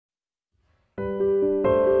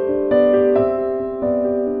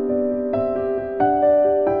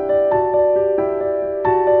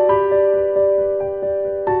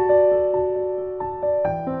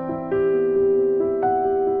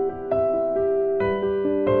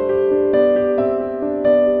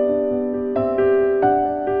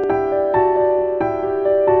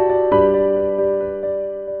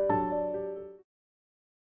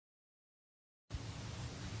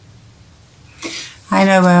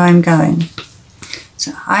know where I'm going.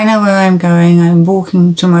 So I know where I'm going, I'm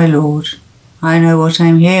walking to my Lord. I know what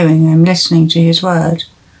I'm hearing, I'm listening to his word.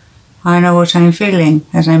 I know what I'm feeling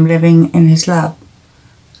as I'm living in his love.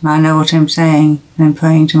 And I know what I'm saying and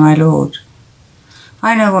praying to my Lord.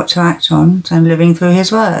 I know what to act on as I'm living through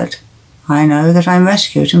his word. I know that I'm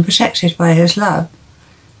rescued and protected by his love.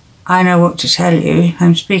 I know what to tell you,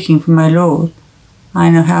 I'm speaking from my Lord. I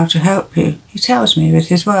know how to help you, he tells me with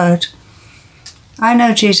his word. I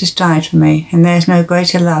know Jesus died for me, and there's no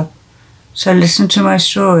greater love. So listen to my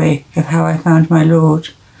story of how I found my Lord.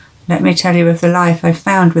 Let me tell you of the life I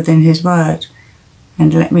found within his word,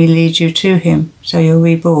 and let me lead you to him so you're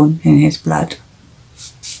reborn in his blood.